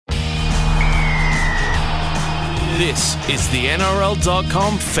This is the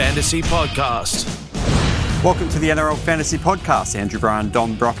NRL.com Fantasy Podcast. Welcome to the NRL Fantasy Podcast. Andrew Bryan,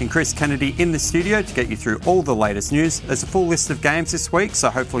 Dom Brock and Chris Kennedy in the studio to get you through all the latest news. There's a full list of games this week,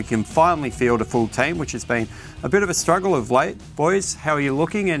 so hopefully you can finally field a full team, which has been a bit of a struggle of late. Boys, how are you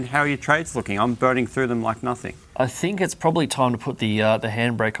looking and how are your trades looking? I'm burning through them like nothing. I think it's probably time to put the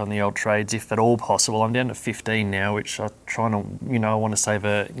handbrake on the old trades, if at all possible. I'm down to 15 now, which I'm trying to, I want to save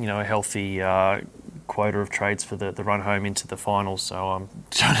a healthy quota of trades for the run home into the finals. So I'm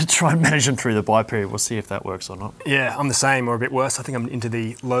trying to manage them through the bye period. We'll see if that works or not. Yeah, I'm the same or a bit worse. I think I'm into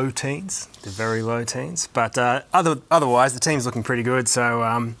the low teens, the very low teens. But otherwise, the team's looking pretty good.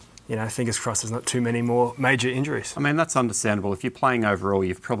 So, fingers crossed there's not too many more major injuries. I mean, that's understandable. If you're playing overall,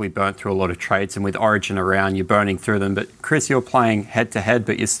 you've probably burnt through a lot of trades, and with Origin around, you're burning through them. But Chris, you're playing head-to-head,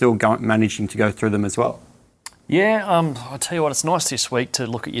 but you're still managing to go through them as well. Yeah, I'll tell you what, it's nice this week to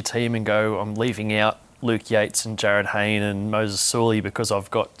look at your team and go, I'm leaving out Luke Yates and Jared Hayne and Moses Sully because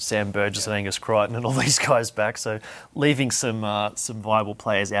I've got Sam Burgess and Angus Crichton and all these guys back. So leaving some viable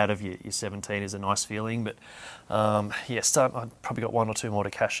players out of your 17 is a nice feeling. But I've probably got one or two more to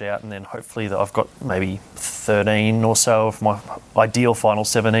cash out, and then hopefully I've got maybe 13 or so of my ideal final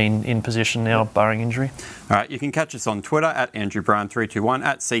 17 in position now, barring injury. All right, you can catch us on Twitter at AndrewBryan321,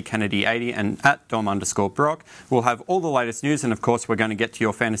 at CKennedy80 and at Dom_Brock. We'll have all the latest news, and of course we're going to get to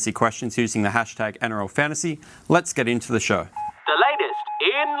your fantasy questions using the hashtag NRLFantasy. Let's get into the show. The latest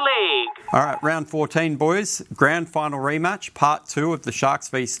in league. All right, round 14, boys. Grand final rematch, part 2 of the Sharks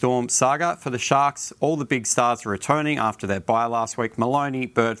v Storm saga. For the Sharks, all the big stars are returning after their bye last week. Maloney,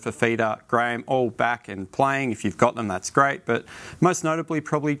 Bird, Fifita, Graham, all back and playing. If you've got them, that's great. But most notably,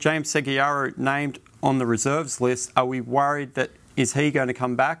 probably James Seguiaro named on the reserves list. Are we worried that is he going to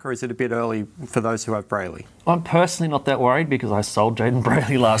come back, or is it a bit early for those who have Brayley? I'm personally not that worried because I sold Jaden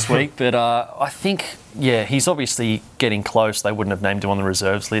Brayley last week, but I think, he's obviously getting close. They wouldn't have named him on the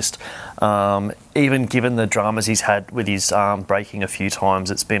reserves list. Even given the dramas he's had with his arm breaking a few times,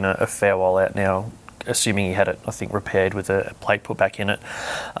 it's been a fair while out now, assuming he had it, I think, repaired with a plate put back in it.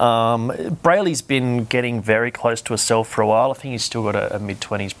 Brayley's been getting very close to a sell for a while. I think he's still got a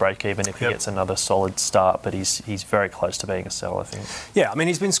mid-20s break even if he gets another solid start, but he's very close to being a sell, I think. Yeah, I mean,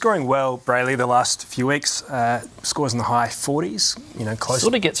 he's been scoring well, Brayley, the last few weeks. Scores in the high 40s, close.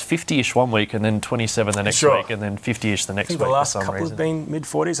 Sort of gets 50-ish one week and then 27 the next week and then 50-ish the next week. The last for some couple reason. have been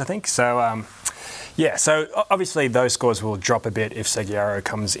mid-40s, I think. So, so obviously those scores will drop a bit if Seguiaro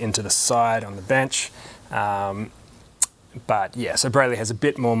comes into the side on the bench. So Brayley has a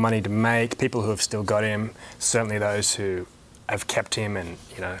bit more money to make. People who have still got him, certainly those who have kept him and,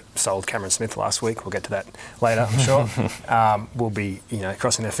 sold Cameron Smith last week, we'll get to that later, I'm sure, will be,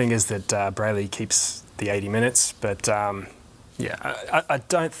 crossing their fingers that Brayley keeps the 80 minutes. But, I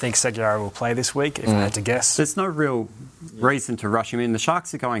don't think Seguiaro will play this week, if I had to guess. There's no real reason to rush him in. The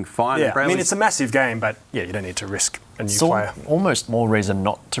Sharks are going fine. Yeah, I mean, it's a massive game, but, you don't need to risk a new player. Almost more reason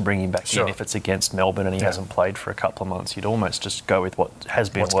not to bring him back in if it's against Melbourne and he hasn't played for a couple of months. You'd almost just go with what has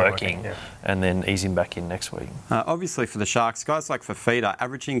been working and then ease him back in next week. Obviously for the Sharks, guys like Fifita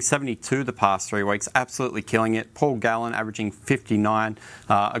averaging 72 the past 3 weeks, absolutely killing it. Paul Gallen averaging 59,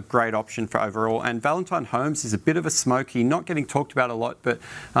 a great option for overall. And Valentine Holmes is a bit of a smoky, not getting talked about a lot, but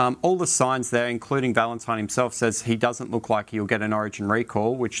all the signs there, including Valentine himself, says he doesn't look like he'll get an Origin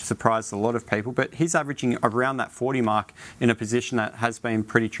recall, which surprised a lot of people. But he's averaging around that 40 mark in a position that has been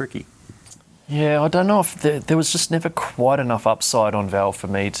pretty tricky. Yeah, I don't know if there was just never quite enough upside on Val for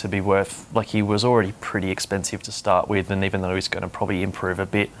me to be worth, he was already pretty expensive to start with, and even though he's going to probably improve a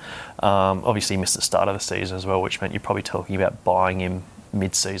bit, obviously he missed the start of the season as well, which meant you're probably talking about buying him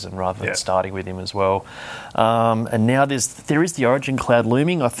mid-season rather than starting with him as well. And now there is the Origin cloud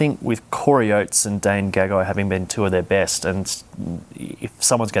looming. I think with Corey Oates and Dane Gagai having been two of their best, and if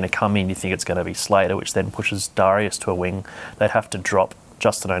someone's going to come in, you think it's going to be Slater, which then pushes Darius to a wing. They'd have to drop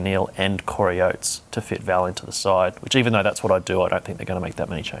Justin O'Neill and Corey Oates to fit Val into the side, which even though that's what I do, I don't think they're going to make that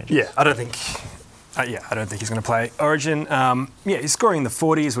many changes. Yeah, I don't think he's going to play Origin. He's scoring in the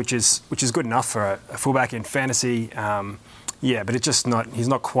 40s, which is good enough for a fullback in fantasy. But it's just not. He's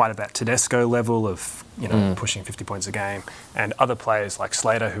not quite at that Tedesco level of pushing 50 points a game. And other players like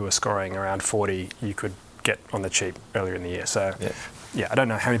Slater, who are scoring around 40, you could get on the cheap earlier in the year. So I don't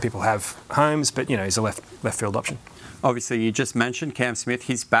know how many people have Holmes, but he's a left field option. Obviously, you just mentioned Cam Smith.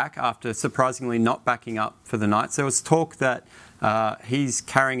 He's back after surprisingly not backing up for the Knights. There was talk that He's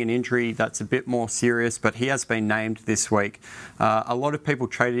carrying an injury that's a bit more serious, but he has been named this week. A lot of people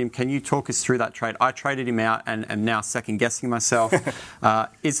traded him. Can you talk us through that trade? I traded him out and am now second-guessing myself.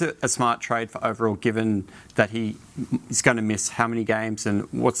 Is it a smart trade for overall, given that he is going to miss how many games, and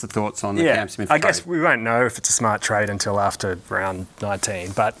what's the thoughts on the Cam Smith trade? I guess we won't know if it's a smart trade until after round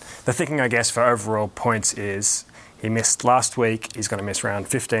 19, but the thinking, I guess, for overall points is he missed last week. He's going to miss round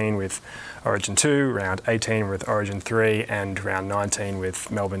 15 with Origin 2, round 18 with Origin 3, and round 19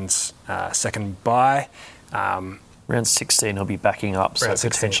 with Melbourne's second bye. Round 16 he'll be backing up, so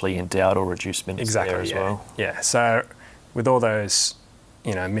potentially in doubt or reduced minutes there as well. Yeah, so with all those,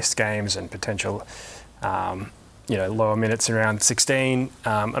 missed games and potential, lower minutes around 16,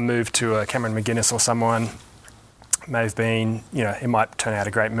 a move to a Cameron McGuinness or someone may have been, it might turn out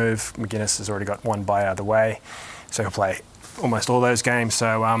a great move. McGuinness has already got one bye out of the way, so he'll play almost all those games.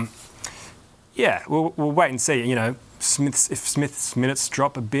 So, we'll wait and see. If Smith's minutes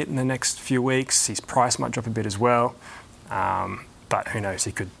drop a bit in the next few weeks, his price might drop a bit as well. But who knows,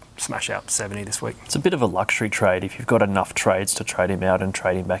 he could smash out 70 this week. It's a bit of a luxury trade if you've got enough trades to trade him out and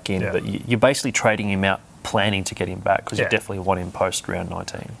trade him back in. Yeah. But you're basically trading him out planning to get him back, because you definitely want him post round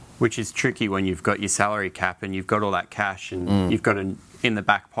 19. Which is tricky when you've got your salary cap and you've got all that cash and you've got in the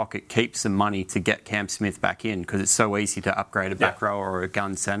back pocket keep some money to get Cam Smith back in, because it's so easy to upgrade a back row or a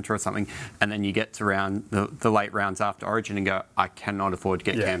gun centre or something, and then you get to round the late rounds after Origin and go, I cannot afford to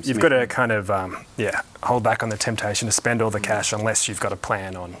get Cam Smith. You've got to kind of hold back on the temptation to spend all the cash unless you've got a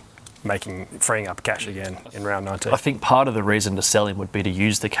plan on freeing up cash again in round 19. I think part of the reason to sell him would be to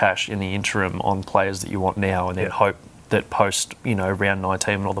use the cash in the interim on players that you want now, and then hope that post, round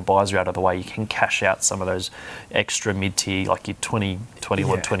 19 when all the buys are out of the way, you can cash out some of those extra mid-tier, like your 20,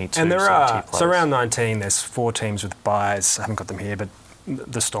 21, 22. And there are, so round 19, there's 4 teams with buys. I haven't got them here, but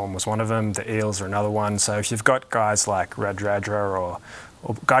the Storm was one of them. The Eels are another one. So if you've got guys like Radradra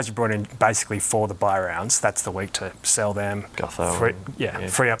or guys you brought in basically for the buy rounds, that's the week to sell them.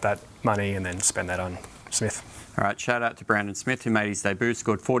 Free up that money and then spend that on Smith. All right, shout out to Brandon Smith, who made his debut,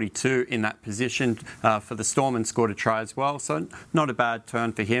 scored 42 in that position for the Storm and scored a try as well. So not a bad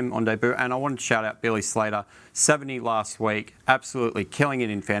turn for him on debut. And I wanted to shout out Billy Slater, 70 last week, absolutely killing it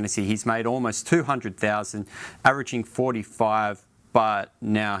in fantasy. He's made almost 200,000, averaging 45, but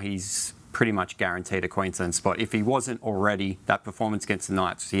now he's pretty much guaranteed a Queensland spot. If he wasn't already, that performance against the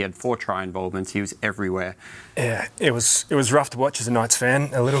Knights, he had 4 try involvements, he was everywhere. Yeah, it was rough to watch as a Knights fan,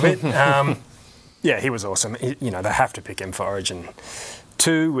 a little bit. Yeah, he was awesome. They have to pick him for Origin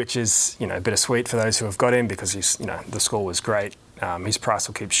 2, which is, bittersweet for those who have got him, because the score was great. His price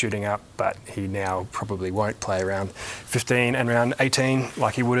will keep shooting up, but he now probably won't play around 15 and round 18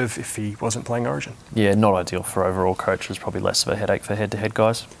 like he would have if he wasn't playing Origin. Yeah, not ideal for overall coaches. Probably less of a headache for head-to-head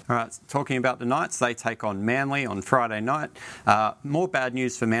guys. All right, talking about the Knights, they take on Manly on Friday night. More bad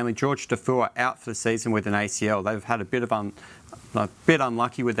news for Manly. George Tafua out for the season with an ACL. They've had a bit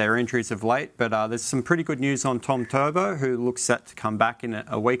unlucky with their injuries of late, but there's some pretty good news on Tom Turbo, who looks set to come back in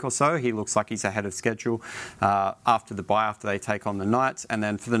a week or so. He looks like he's ahead of schedule after the bye, after they take on the Knights. And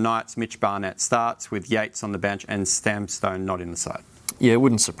then for the Knights, Mitch Barnett starts with Yates on the bench and Stamstone not in the side. Yeah, it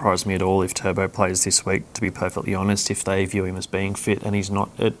wouldn't surprise me at all if Turbo plays this week, to be perfectly honest, if they view him as being fit and he's not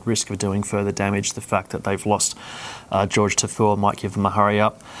at risk of doing further damage. The fact that they've lost George Tafua might give them a hurry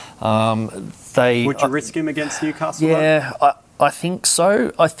up. Would you risk him against Newcastle? Yeah, I think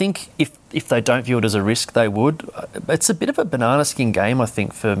so. I think if they don't view it as a risk, they would. It's a bit of a banana skin game, I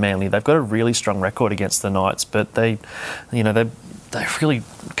think, for Manly. They've got a really strong record against the Knights, but they really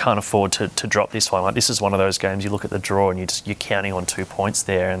can't afford to drop this one. Like, this is one of those games you look at the draw and you're counting on 2 points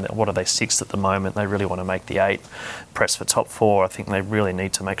there, and what are they, 6th at the moment? They really want to make the 8, press for top 4. I think they really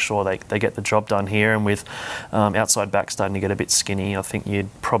need to make sure they get the job done here, and with outside back starting to get a bit skinny, I think you're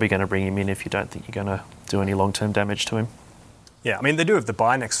probably going to bring him in if you don't think you're going to do any long-term damage to him. Yeah, I mean, they do have the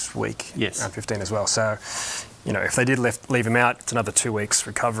bye next week, yes, round 15 as well. So, if they did leave him out, it's another 2 weeks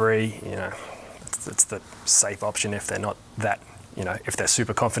recovery. It's the safe option if they're not that, if they're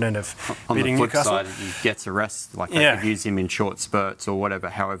super confident of beating Newcastle. On the flip side, he gets a rest. Like, they could use him in short spurts or whatever,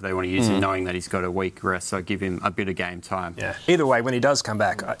 however they want to use him, knowing that he's got a week rest, so give him a bit of game time. Yeah. Either way, when he does come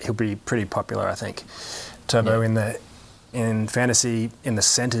back, he'll be pretty popular, I think. Turbo in fantasy, in the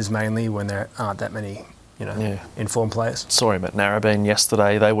centres mainly, when there aren't that many informed players. Saw him at Narrabeen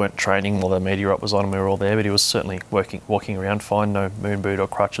yesterday. They weren't training while the media up was on and we were all there, but he was certainly walking around fine, no moon boot or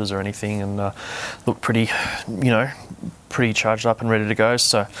crutches or anything, and looked pretty charged up and ready to go.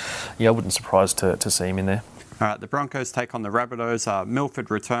 So, yeah, I wouldn't surprise to see him in there. All right, the Broncos take on the Rabbitohs.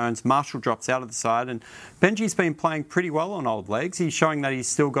 Milford returns. Marshall drops out of the side. And Benji's been playing pretty well on old legs. He's showing that he's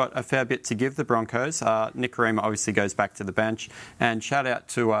still got a fair bit to give the Broncos. Nikorima obviously goes back to the bench. And shout out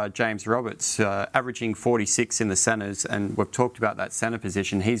to James Roberts, averaging 46 in the centres. And we've talked about that centre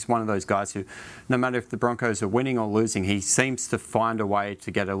position. He's one of those guys who, no matter if the Broncos are winning or losing, he seems to find a way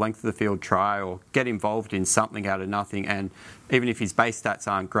to get a length of the field try or get involved in something out of nothing. And even if his base stats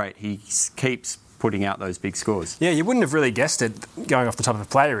aren't great, he keeps putting out those big scores. Yeah, you wouldn't have really guessed it going off the top of the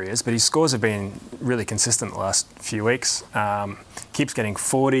player he is, but his scores have been really consistent the last few weeks. Keeps getting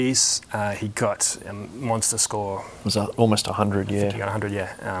 40s. He got a monster score. It was almost 100, yeah. I think he got 100,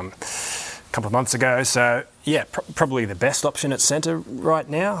 yeah. A couple of months ago. So, yeah, probably the best option at centre right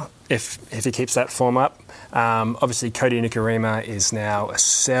now if he keeps that form up. Obviously, Cody Nikorima is now a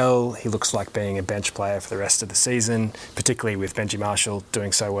sell. He looks like being a bench player for the rest of the season, particularly with Benji Marshall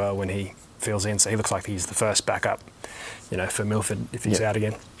doing so well when he fills in. So he looks like he's the first backup, for Milford if he's out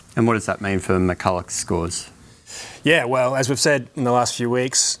again. And what does that mean for McCulloch's scores? Yeah, well, as we've said in the last few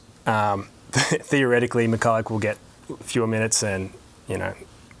weeks, theoretically McCulloch will get fewer minutes and,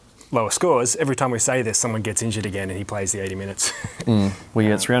 lower scores. Every time we say this, someone gets injured again and he plays the 80 minutes. Well,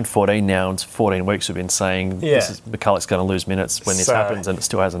 yeah, it's around 14 now. It's 14 weeks we've been saying McCulloch's going to lose minutes when this happens, and it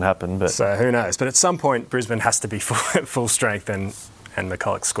still hasn't happened. But so who knows? But at some point, Brisbane has to be full strength and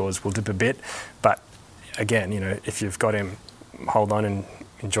McCulloch's scores will dip a bit. But again, if you've got him, hold on and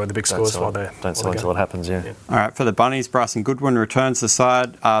enjoy the big scores while they're... Don't sell until it happens, yeah. All right, for the Bunnies, Bryson Goodwin returns the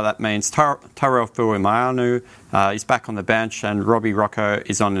side. That means Tyrell Fuimaanu is back on the bench, and Robbie Rocco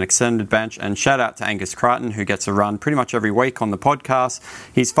is on an extended bench. And shout out to Angus Crichton, who gets a run pretty much every week on the podcast.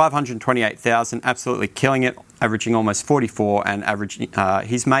 He's 528,000, absolutely killing it, averaging almost 44, and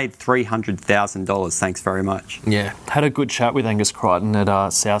he's made $300,000. Thanks very much. Yeah, had a good chat with Angus Crichton at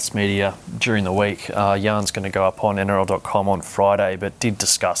Souths Media during the week. Yarn's going to go up on NRL.com on Friday, but did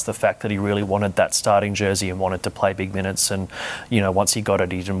discuss the fact that he really wanted that starting jersey and wanted to play big minutes. And, once he got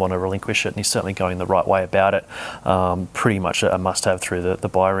it, he didn't want to relinquish it, and he's certainly going the right way about it. Pretty much a must-have through the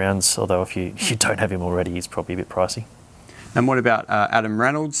bye rounds, although if you don't have him already, he's probably a bit pricey. And what about Adam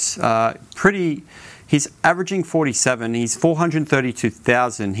Reynolds? He's averaging 47. He's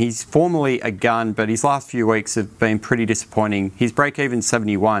 432,000. He's formerly a gun, but his last few weeks have been pretty disappointing. His break-even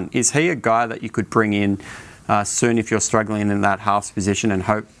 71. Is he a guy that you could bring in soon if you're struggling in that halves position and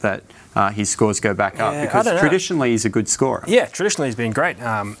hope that his scores go back up? Because traditionally he's a good scorer. Yeah, traditionally he's been great.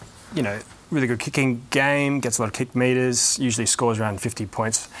 Really good kicking game, gets a lot of kick meters, usually scores around 50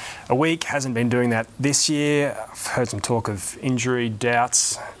 points a week. Hasn't been doing that this year. I've heard some talk of injury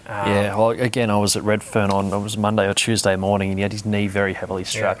doubts. Again, I was at Redfern it was Monday or Tuesday morning, and he had his knee very heavily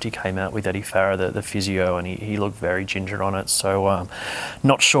strapped. He came out with Eddie Farah, the physio, and he looked very ginger on it. So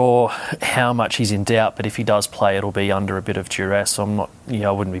not sure how much he's in doubt, but if he does play, it'll be under a bit of duress. So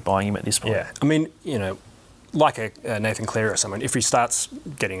I wouldn't be buying him at this point. Yeah, I mean, like a Nathan Cleary or someone, if he starts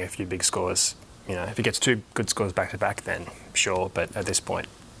getting a few big scores, if he gets 2 good scores back-to-back, then sure. But at this point,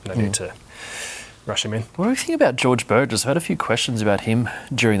 no need to rush him in. What do you think about George Burgess? I've had a few questions about him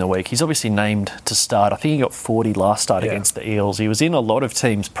during the week. He's obviously named to start. I think he got 40 last start against the Eels. He was in a lot of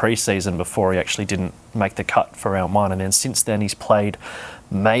teams pre-season before he actually didn't make the cut for round 1. And then since then, he's played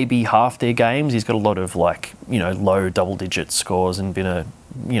maybe half their games. He's got a lot of low double-digit scores and been an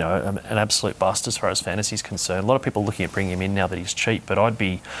absolute bust as far as fantasy is concerned. A lot of people looking at bringing him in now that he's cheap, but I'd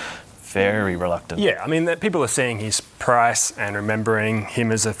be very reluctant. Yeah, I mean, people are seeing his price and remembering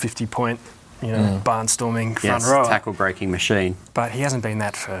him as a 50-point, barnstorming front rower. Tackle-breaking machine. But he hasn't been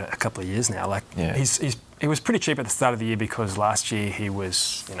that for a couple of years now. He was pretty cheap at the start of the year because last year he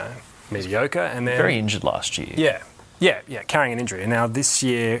was, mediocre. And then very injured last year. Yeah, carrying an injury. And now this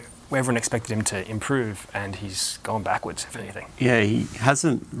year, everyone expected him to improve, and he's gone backwards, if anything. Yeah, he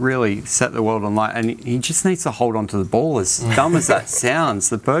hasn't really set the world on light, and he just needs to hold on to the ball. As dumb as that sounds,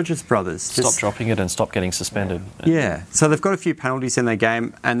 the Burgess brothers. Stop dropping it and stop getting suspended. Yeah, so they've got a few penalties in their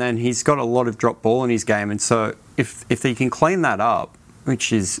game, and then he's got a lot of drop ball in his game, and so if they can clean that up,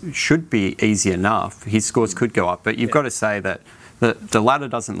 which should be easy enough, his scores could go up. But you've got to say that the ladder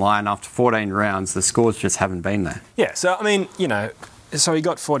doesn't lie, and after 14 rounds, the scores just haven't been there. Yeah, so, I mean, so he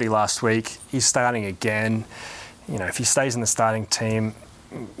got 40 last week. He's starting again. If he stays in the starting team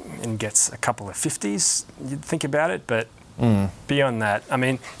and gets a couple of 50s, you'd think about it. But beyond that, I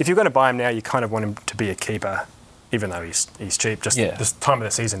mean, if you're going to buy him now, you kind of want him to be a keeper, even though he's cheap. Just this time of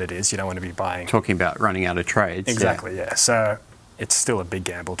the season it is. You don't want to be buying. Talking about running out of trades. Exactly, yeah. So it's still a big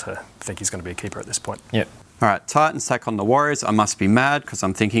gamble to think he's going to be a keeper at this point. Yep. All right, Titans take on the Warriors. I must be mad because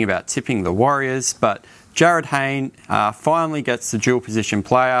I'm thinking about tipping the Warriors, but Jared Hayne finally gets the dual position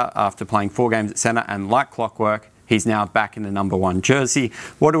player after playing 4 games at centre, and like clockwork, he's now back in the number 1 jersey.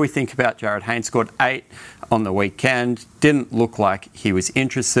 What do we think about Jared Hayne? Scored 8 on the weekend. Didn't look like he was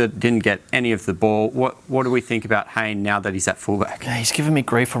interested. Didn't get any of the ball. What do we think about Hayne now that he's at fullback? Yeah, he's given me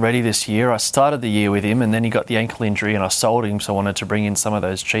grief already this year. I started the year with him and then he got the ankle injury and I sold him, so I wanted to bring in some of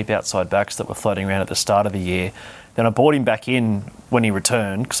those cheap outside backs that were floating around at the start of the year. Then I bought him back in when he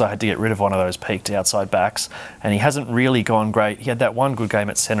returned because I had to get rid of one of those peaked outside backs, and he hasn't really gone great. He had that one good game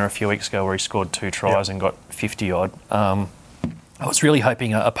at centre a few weeks ago where he scored 2 tries and got 50-odd. I was really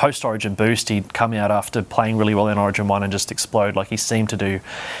hoping a post-Origin boost. He'd come out after playing really well in Origin 1 and just explode like he seemed to do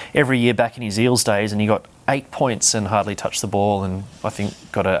every year back in his Eels days, and he got 8 points and hardly touched the ball, and I think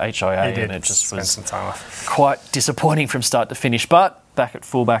got a HIA, and it just was some time off. Quite disappointing from start to finish. But back at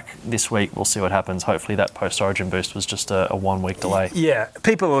fullback this week, we'll see what happens. Hopefully that post-Origin boost was just a 1-week delay. Yeah,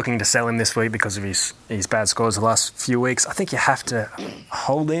 people are looking to sell him this week because of his bad scores the last few weeks. I think you have to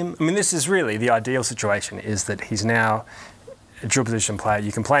hold him. I mean, this is really the ideal situation, is that he's now a dual position player.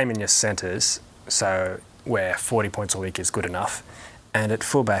 You can play him in your centres, so where 40 points a week is good enough. And at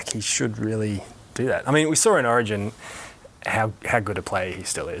fullback, he should really do that. I mean, we saw in Origin how good a player he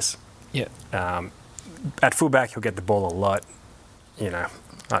still is. Yeah. At fullback, he'll get the ball a lot. I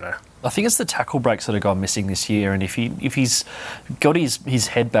don't know. I think it's the tackle breaks that have gone missing this year, and if he's got his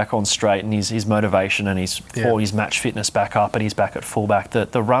head back on straight and his motivation and his match fitness back up and he's back at fullback,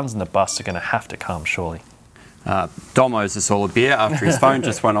 the runs and the busts are going to have to come, surely. Dom owes us all a beer after his phone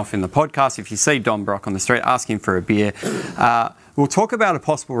just went off in the podcast. If you see Dom Brock on the street, ask him for a beer. We'll talk about a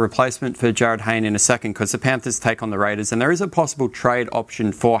possible replacement for Jared Hayne in a second because the Panthers take on the Raiders, and there is a possible trade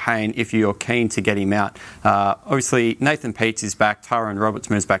option for Hayne if you're keen to get him out. Obviously, Nathan Peets is back. Tyrone Roberts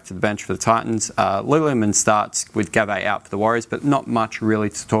moves back to the bench for the Titans. Lilliman starts with Gavay out for the Warriors, but not much really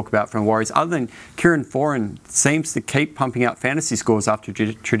to talk about from the Warriors other than Kieran Foran seems to keep pumping out fantasy scores after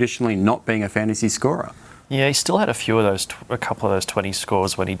traditionally not being a fantasy scorer. Yeah, he still had a couple of those 20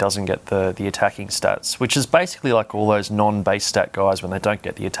 scores when he doesn't get the attacking stats, which is basically like all those non-base stat guys. When they don't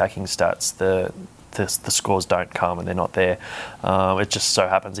get the attacking stats, the scores don't come and they're not there. It just so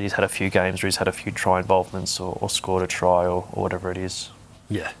happens he's had a few games where he's had a few try involvements or scored a try or whatever it is.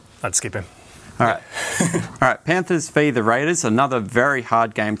 Yeah, I'd skip him. All right. Panthers v the Raiders, another very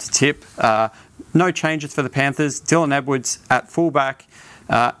hard game to tip. No changes for the Panthers. Dylan Edwards at fullback.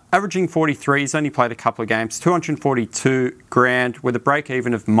 Averaging 43, he's only played a couple of games, 242 grand with a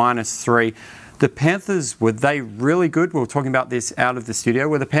break-even of -3. The Panthers, were they really good? We were talking about this out of the studio.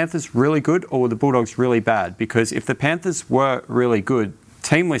 Were the Panthers really good or were the Bulldogs really bad? Because if the Panthers were really good,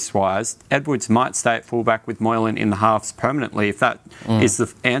 team list-wise, Edwards might stay at fullback with Moylan in the halves permanently. If that is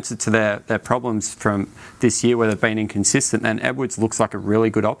the answer to their problems from this year where they've been inconsistent, then Edwards looks like a really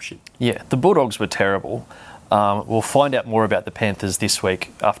good option. Yeah, the Bulldogs were terrible. We'll find out more about the Panthers this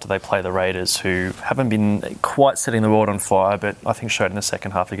week after they play the Raiders, who haven't been quite setting the world on fire, but I think showed in the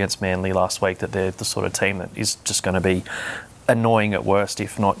second half against Manly last week that they're the sort of team that is just going to be annoying at worst,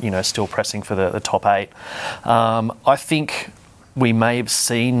 if not, still pressing for the top 8. I think we may have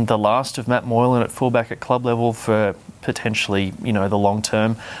seen the last of Matt Moylan at fullback at club level for potentially, the long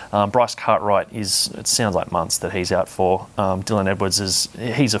term. Bryce Cartwright it sounds like months that he's out for. Dylan Edwards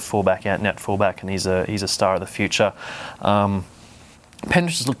he's a fullback, out and out fullback, and he's a star of the future.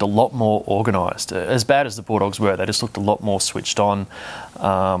 Penrith has looked a lot more organised. As bad as the Bulldogs were, they just looked a lot more switched on.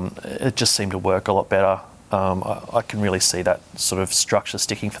 It just seemed to work a lot better. I can really see that sort of structure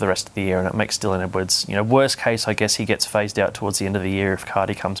sticking for the rest of the year, and it makes Dylan Edwards, worst case, I guess he gets phased out towards the end of the year if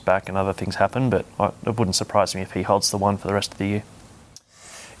Cardi comes back and other things happen, but it wouldn't surprise me if he holds the one for the rest of the year.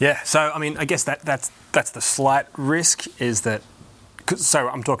 Yeah, so, I guess that's the slight risk is that, so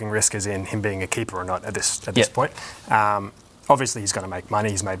I'm talking risk as in him being a keeper or not at this point. Obviously, he's going to make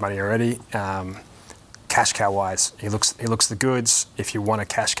money. He's made money already. Cash cow wise, he looks the goods. If you want a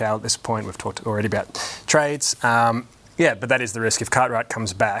cash cow at this point, we've talked already about trades. But that is the risk. If Cartwright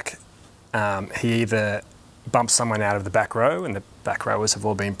comes back, he either bumps someone out of the back row, and the back rowers have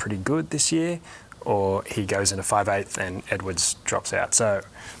all been pretty good this year, or he goes into 5/8 and Edwards drops out. So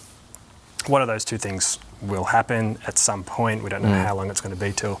one of those two things will happen at some point. We don't know how long it's going to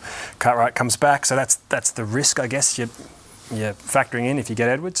be till Cartwright comes back. So that's the risk, I guess, you're factoring in if you get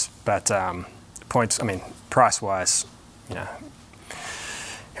Edwards. But points, price-wise,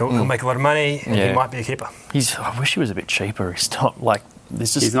 he'll make a lot of money and he might be a keeper. I wish he was a bit cheaper. He's not like...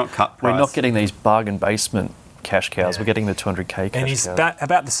 He's not cut price. We're not getting these bargain basement cash cows. We're getting the 200k cash cows. And he's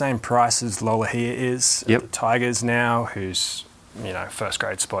about the same price as Lola here is at the Tigers now, whose first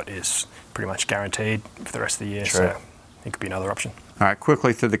grade spot is pretty much guaranteed for the rest of the year. True. So he could be another option. All right,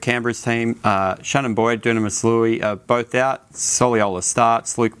 quickly through the Canberra's team. Shannon Boyd, Dunamis Lui are both out. Soliola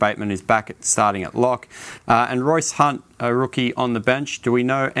starts. Luke Bateman is back starting at lock. And Royce Hunt, a rookie on the bench. Do we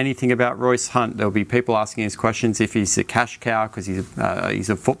know anything about Royce Hunt? There'll be people asking us questions if he's a cash cow because he's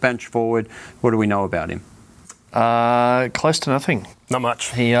a foot bench forward. What do we know about him? Close to nothing. Not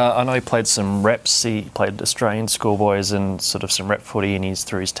much. I know he played some reps. He played Australian schoolboys and sort of some rep footy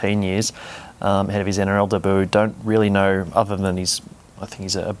through his teen years, ahead of his NRL debut. Don't really know other than I think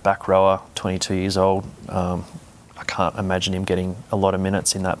he's a back rower, 22 years old. I can't imagine him getting a lot of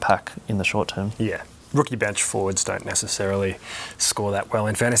minutes in that pack in the short term. Yeah. Rookie bench forwards don't necessarily score that well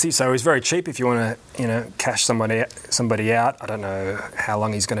in fantasy, so he's very cheap if you want to, cash somebody out. I don't know how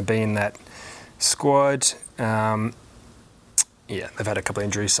long he's going to be in that squad. They've had a couple of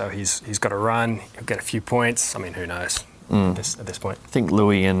injuries, so he's got to run. He'll get a few points. I mean, who knows at this point? I think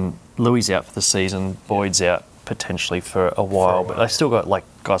Louis out for the season. Boyd's out potentially for a while, but they still got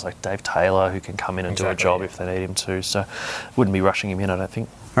guys like Dave Taylor who can come in and do a job if they need him to. So wouldn't be rushing him in, I don't think.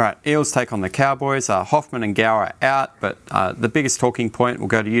 All right, Eels take on the Cowboys. Hoffman and Gower are out, but the biggest talking point will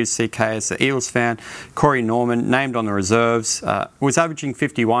go to you, CK, as the Eels fan. Corey Norman, named on the reserves, was averaging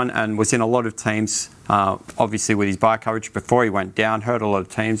 51 and was in a lot of teams, obviously with his bye coverage before he went down, hurt a lot of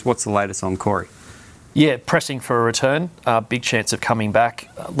teams. What's the latest on Corey? Yeah, pressing for a return. Big chance of coming back.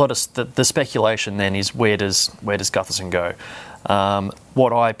 A lot of the speculation then is where does Gutherson go?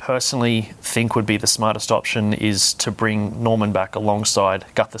 What I personally think would be the smartest option is to bring Norman back alongside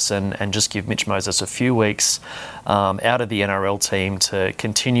Gutherson and just give Mitch Moses a few weeks out of the NRL team to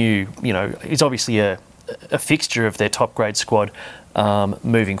continue. He's obviously a fixture of their top grade squad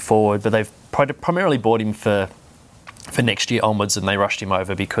moving forward, but they've primarily bought him for next year onwards, and they rushed him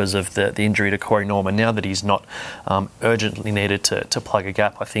over because of the injury to Corey Norman. Now that he's not urgently needed to plug a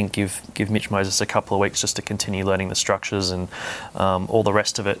gap, I think give Mitch Moses a couple of weeks just to continue learning the structures and all the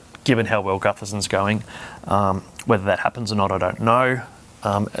rest of it, given how well Gutherson's going. Whether that happens or not, I don't know.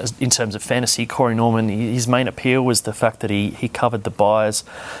 In terms of fantasy, Corey Norman, his main appeal was the fact that he covered the buys,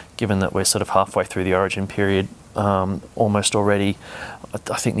 given that we're sort of halfway through the origin period almost already.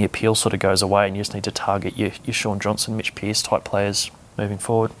 I think the appeal sort of goes away and you just need to target your Sean Johnson, Mitch Pearce type players moving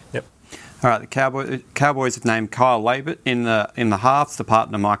forward. Yep. All right, the Cowboys have named Kyle Labert in the halves to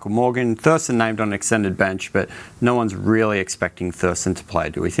partner Michael Morgan. Thurston named on an extended bench, but no one's really expecting Thurston to play,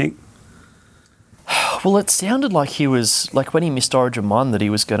 do we think? Well, it sounded like he was, when he missed Origin 1, that he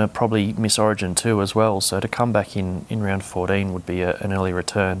was going to probably miss Origin 2 as well. So to come back in round 14 would be an early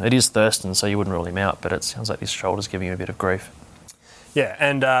return. It is Thurston, so you wouldn't rule him out, but it sounds like his shoulder's giving him a bit of grief. Yeah,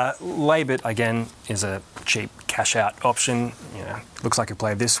 and Labert, again, is a cheap cash-out option. Looks like he'll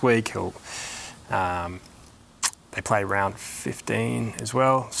play this week. They play round 15 as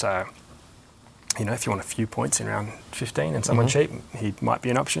well. So, if you want a few points in round 15 and someone cheap, he might be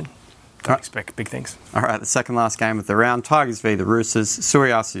an option. Don't expect big things. All right, the second last game of the round, Tigers v the Roosters.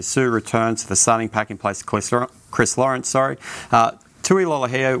 Suiasu Su returns to the starting pack in place of Chris Lawrence. Tui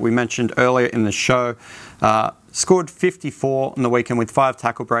Lolohea, we mentioned earlier in the show, scored 54 on the weekend with 5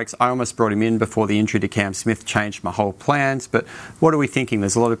 tackle breaks. I almost brought him in before the injury to Cam Smith changed my whole plans. But what are we thinking?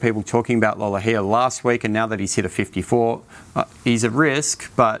 There's a lot of people talking about Lolohea last week, and now that he's hit a 54, he's a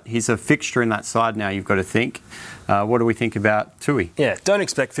risk, but he's a fixture in that side now, you've got to think. What do we think about Tui? Yeah, don't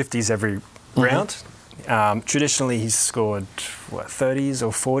expect 50s every round. Traditionally, he's scored 30s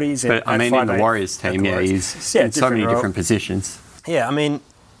or 40s. But I mean, in the Warriors team, he's in so many different positions. Yeah, I mean,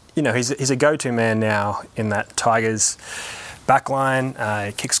 he's a go-to man now in that Tigers backline.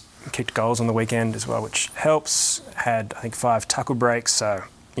 He kicked goals on the weekend as well, which helps. Had, I think, 5 tackle breaks, so,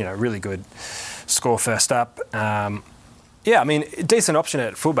 really good score first up. Yeah, I mean, a decent option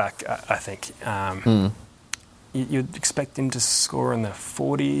at fullback, I think. You'd expect him to score in the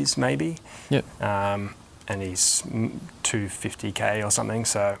 40s, maybe. Yep. And he's 250k or something.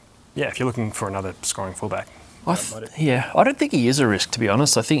 So, yeah, if you're looking for another scoring fullback. I don't think he is a risk, to be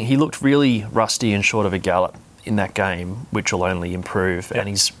honest. I think he looked really rusty and short of a gallop in that game, which will only improve. Yep. And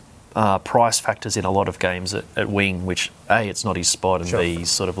his price factors in a lot of games at wing, which, A, it's not his spot, and B,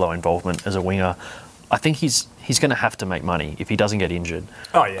 he's sort of low involvement as a winger. I think he's going to have to make money if he doesn't get injured.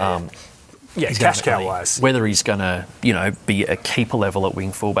 Oh, yeah. Yeah, cash cow wise. Whether he's going to, be a keeper level at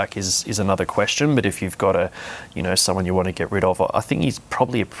wing fullback is another question. But if you've got someone you want to get rid of, I think he's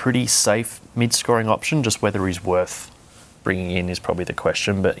probably a pretty safe mid-scoring option. Just whether he's worth bringing in is probably the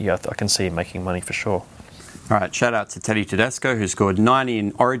question. But yeah, I can see him making money for sure. All right, shout out to Teddy Tedesco, who scored 90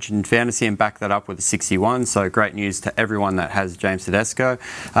 in Origin Fantasy and backed that up with a 61. So great news to everyone that has James Tedesco.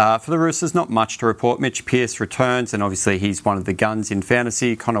 For the Roosters, not much to report. Mitch Pearce returns, and obviously he's one of the guns in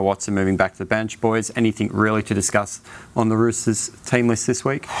fantasy. Connor Watson moving back to the bench. Boys, anything really to discuss on the Roosters team list this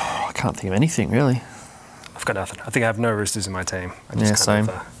week? I can't think of anything, really. I've got nothing. I think I have no Roosters in my team. I Yeah, same.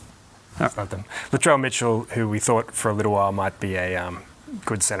 Love them. Latrell Mitchell, who we thought for a little while might be a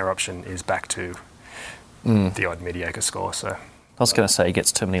good centre option, is back to the odd mediocre score. So I was going to say he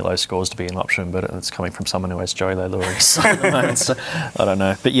gets too many low scores to be an option, but it's coming from someone who has Joey Leilua at the moment, so I don't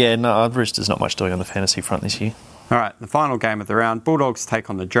know. But yeah, no, Roosters not much doing on the fantasy front this year. All right, the final game of the round. Bulldogs take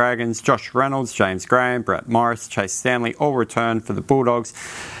on the Dragons. Josh Reynolds, James Graham, Brett Morris, Chase Stanley all return for the Bulldogs.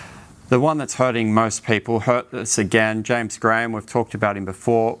 The one that's hurting most people, hurt us again, James Graham. We've talked about him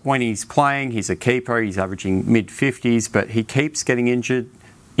before. When he's playing, he's a keeper. He's averaging mid-50s, but he keeps getting injured.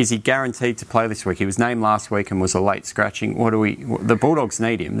 Is he guaranteed to play this week? He was named last week and was a late scratching. The Bulldogs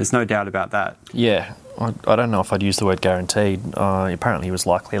need him. There's no doubt about that. Yeah, I don't know if I'd use the word guaranteed. Apparently he was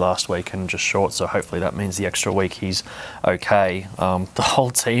likely last week and just short, so hopefully that means the extra week he's okay. The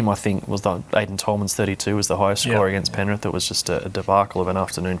whole team, I think, was Aiden Tolman's 32 was the highest score against Penrith. It was just a debacle of an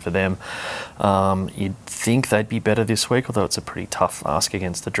afternoon for them. You'd think they'd be better this week, although it's a pretty tough ask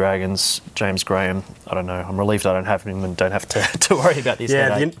against the Dragons. James Graham, I don't know. I'm relieved I don't have him and don't have to worry about this.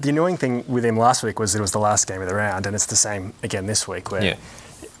 Yeah, the annoying thing with him last week was it was the last game of the round, and it's the same again this week where...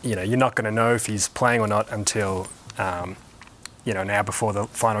 You know, you're not going to know if he's playing or not until, now before the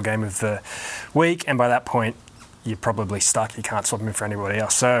final game of the week. And by that point, you're probably stuck. You can't swap him for anybody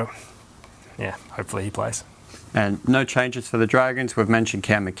else. So, yeah, hopefully he plays. And no changes for the Dragons. We've mentioned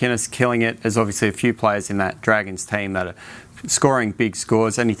Cam McInnes killing it. There's obviously a few players in that Dragons team that are scoring big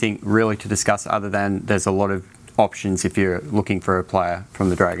scores. Anything really to discuss other than there's a lot of options if you're looking for a player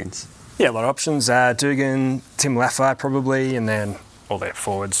from the Dragons? Yeah, a lot of options. Dugan, Tim Laffey probably, and then... all their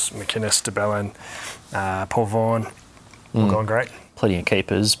forwards, McInnes, DeBellin, Paul Vaughan, all going great. Plenty of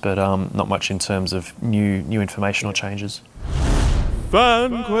keepers, but not much in terms of new information or changes.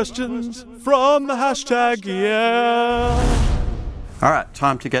 Fan questions from the hashtag, yeah. All right,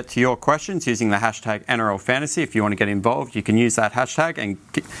 time to get to your questions using the hashtag NRL Fantasy. If you want to get involved, you can use that hashtag and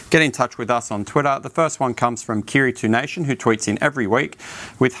get in touch with us on Twitter. The first one comes from Kiri2Nation, who tweets in every week.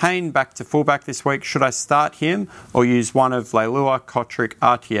 With Hayne back to fullback this week, should I start him or use one of Leilua, Kotrick,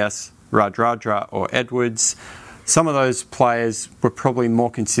 RTS, Radradra or Edwards? Some of those players were probably more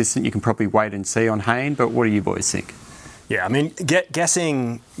consistent. You can probably wait and see on Hayne, but what do you boys think? Yeah, I mean,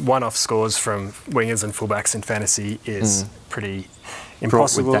 guessing one-off scores from wingers and fullbacks in fantasy is pretty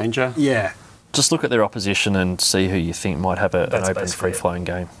impossible. Fraught with danger. Yeah. Just look at their opposition and see who you think might have an open, basically free-flowing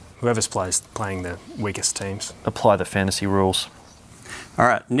game. Whoever's playing the weakest teams. Apply the fantasy rules. All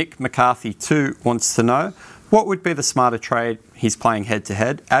right, Nick McCarthy 2 wants to know, what would be the smarter trade he's playing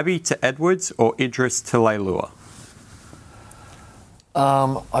head-to-head, Abbey to Edwards or Idris to Leilua?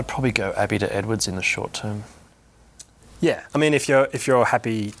 I'd probably go Abbey to Edwards in the short term. Yeah, I mean, if you're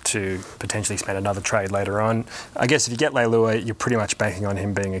happy to potentially spend another trade later on, I guess if you get Leilua, you're pretty much banking on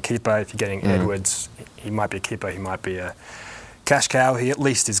him being a keeper. If you're getting Edwards, he might be a keeper, he might be a cash cow. He at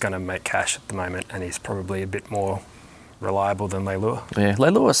least is going to make cash at the moment, and he's probably a bit more reliable than Leilua. Yeah,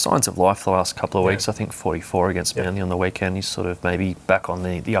 Leilua signs of life the last couple of weeks. I think 44 against Manly on the weekend. He's sort of maybe back on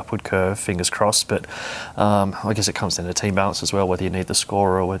the upward curve, fingers crossed. But I guess it comes down to team balance as well, whether you need the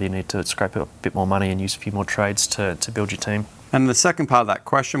scorer or whether you need to scrape a bit more money and use a few more trades to build your team. And the second part of that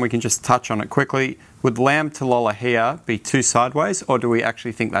question, we can just touch on it quickly. Would Lamb to Lolohea be too sideways, or do we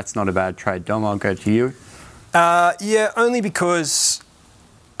actually think that's not a bad trade? Dom, I'll go to you. Yeah, only because...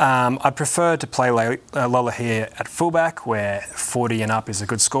 I prefer to play Lolohea at fullback, where 40 and up is a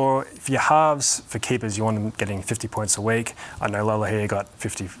good score. If you're halves, for keepers, you want them getting 50 points a week. I know Lolohea got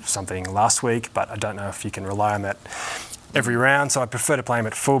 50-something last week, but I don't know if you can rely on that every round, so I prefer to play him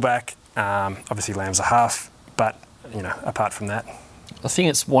at fullback. Obviously, Lamb's a half, but, apart from that... I think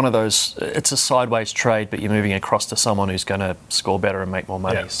it's one of those, it's a sideways trade, but you're moving across to someone who's going to score better and make more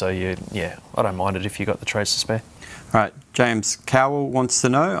money. Yeah. So, I don't mind it if you got the trades to spare. All right, James Cowell wants to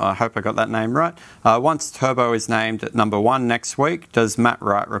know, I hope I got that name right, once Turbo is named at number 1 next week, does Matt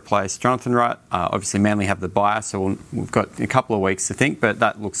Wright replace Jonathan Wright? Obviously, Manly have the bye, so we've got a couple of weeks to think, but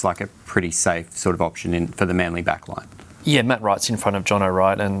that looks like a pretty safe sort of option for the Manly backline. Yeah, Matt Wright's in front of Jono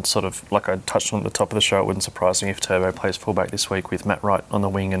Wright, and sort of like I touched on at the top of the show, it wouldn't surprise me if Turbo plays fullback this week with Matt Wright on the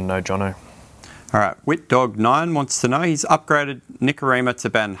wing and no Jono. All right, WhitDog9 wants to know, he's upgraded Nikorima to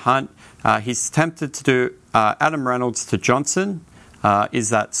Ben Hunt. He's tempted to do Adam Reynolds to Johnson. Is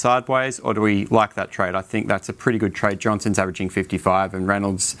that sideways, or do we like that trade? I think that's a pretty good trade. Johnson's averaging 55 and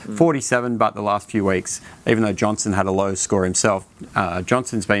Reynolds 47, but the last few weeks, even though Johnson had a low score himself,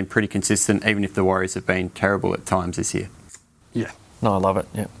 Johnson's been pretty consistent, even if the Warriors have been terrible at times this year. Yeah. No, I love it.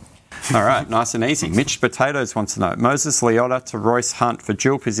 Yeah. All right, nice and easy. Mitch Potatoes wants to know, Moses Leota to Royce Hunt for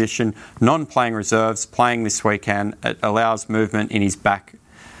dual position, non-playing reserves, playing this weekend. It allows movement in his back,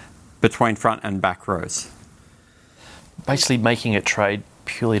 between front and back rows. Basically making a trade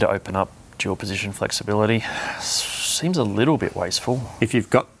purely to open up dual position flexibility seems a little bit wasteful. If you've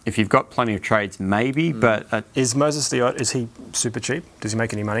got plenty of trades, maybe, but... Is Moses Leota, is he super cheap? Does he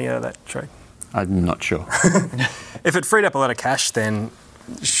make any money out of that trade? I'm not sure. If it freed up a lot of cash, then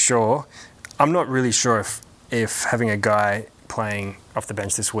sure. I'm not really sure if having a guy playing off the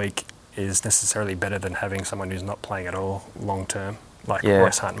bench this week is necessarily better than having someone who's not playing at all long term. Like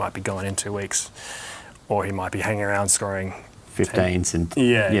Royce Hunt might be gone in 2 weeks, or he might be hanging around scoring 15s and...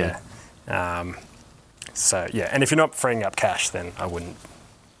 Yeah. And if you're not freeing up cash, then I wouldn't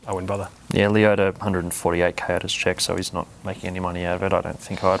bother. Yeah, Leota 148k at his check, so he's not making any money out of it. I don't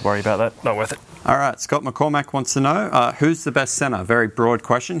think I'd worry about that. Not worth it. All right, Scott McCormack wants to know, who's the best centre? Very broad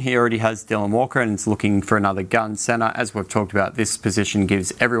question. He already has Dylan Walker and is looking for another gun centre. As we've talked about, this position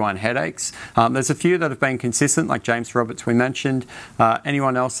gives everyone headaches. There's a few that have been consistent, like James Roberts we mentioned.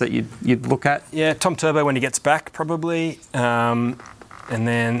 Anyone else that you'd look at? Yeah, Tom Turbo when he gets back, probably. And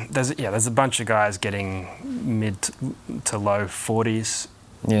then there's a bunch of guys getting mid to low 40s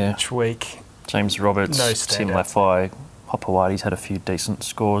each week. James Roberts, Tim Lafai, Hopper Whitey's had a few decent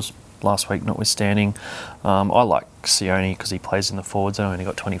scores last week notwithstanding. I like Sione because he plays in the forwards. I only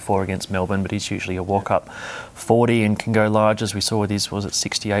got 24 against Melbourne, but he's usually a walk-up 40 and can go large, as we saw with his, was it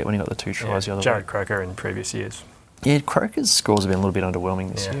 68 when he got the 2 tries the other Jared week. Croker in previous years. Yeah, Croker's scores have been a little bit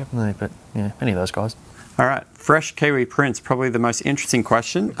underwhelming this year, haven't they? But yeah, any of those guys. All right, Fresh Kiwi Prince, probably the most interesting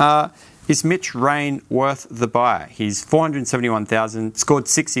question. Is Mitch Rain worth the buy? He's 471,000, scored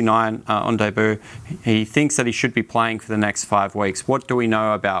 69 on debut. He thinks that he should be playing for the next 5 weeks. What do we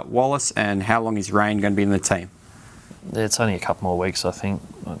know about Wallace, and how long is Rain going to be in the team? It's only a couple more weeks, I think.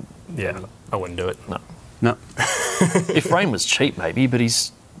 Yeah, I wouldn't do it. No. If Rain was cheap, maybe, but he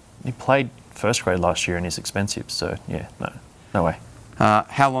played first grade last year and is expensive. So yeah, no way.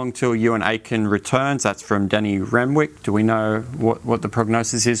 How long till Ewan Aiken returns? That's from Danny Renwick. Do we know what the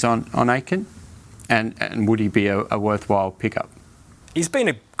prognosis is on Aiken? And would he be a worthwhile pickup? He's been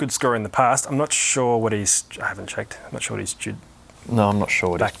a good scorer in the past. I'm not sure what I haven't checked. I'm not sure what his No, I'm not sure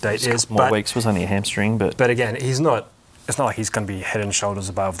what back date is. More weeks was only a hamstring, but again, he's not. It's not like he's going to be head and shoulders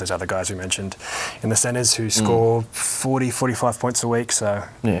above those other guys we mentioned in the centres who score 40, 45 points a week. So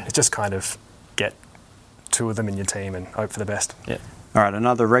it's just kind of get 2 of them in your team and hope for the best. Yeah. All right,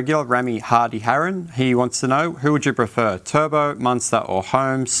 another regular, Rami Hardy-Harron. He wants to know, who would you prefer, Turbo, Munster or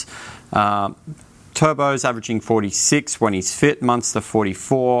Holmes? Turbo's averaging 46 when he's fit, Munster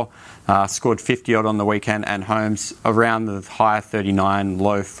 44, scored 50-odd on the weekend, and Holmes around the high 39,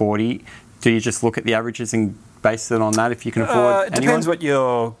 low 40. Do you just look at the averages and base it on that if you can afford It depends what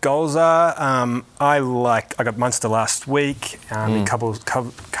your goals are. I got Munster last week. He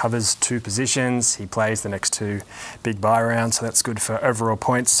covers 2 positions. He plays the next 2 big bye rounds, so that's good for overall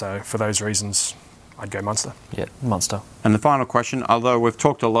points. So for those reasons, I'd go Munster. Yeah, Munster. And the final question, although we've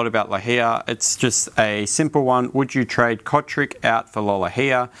talked a lot about Lahia, it's just a simple one. Would you trade Kotrick out for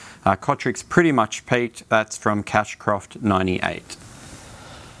Lolohea? Kotrick's pretty much peaked. That's from Cashcroft 98.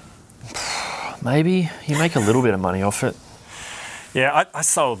 Maybe. You make a little bit of money off it. Yeah, I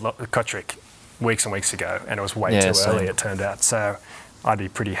sold Kotrick weeks and weeks ago, and it was way too early, it turned out. So I'd be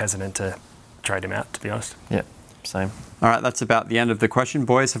pretty hesitant to trade him out, to be honest. Yeah, same. All right, that's about the end of the question.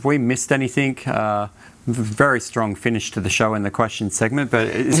 Boys, have we missed anything? Very strong finish to the show in the question segment, but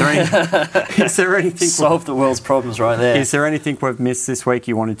is there anything... Solve the world's problems right there. Is there anything we've missed this week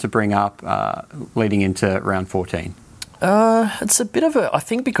you wanted to bring up leading into round 14? It's a bit of I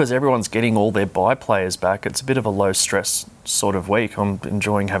think because everyone's getting all their bye players back, it's a bit of a low stress sort of week. I'm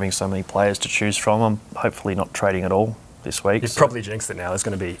enjoying having so many players to choose from. I'm hopefully not trading at all this week. You've probably jinxed it now. There's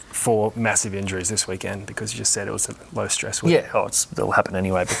going to be 4 massive injuries this weekend because you just said it was a low stress week. Yeah, it'll happen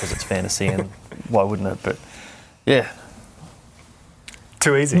anyway because it's fantasy and why wouldn't it? But yeah.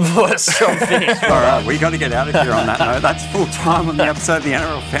 Too easy. What a strong finish. All right, we got to get out of here on that note. That's full time on the episode of the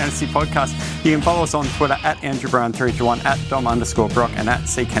NRL Fantasy Podcast. You can follow us on Twitter at AndrewBrown321, at Dom_Brock, and at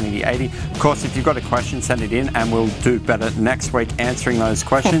CKennedy80. Of course, if you've got a question, send it in and we'll do better next week answering those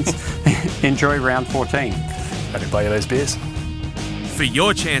questions. Enjoy round 14. Better buy you those beers. For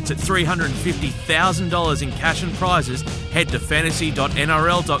your chance at $350,000 in cash and prizes, head to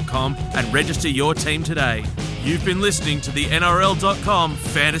fantasy.nrl.com and register your team today. You've been listening to the NRL.com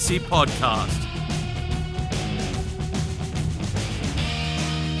Fantasy Podcast.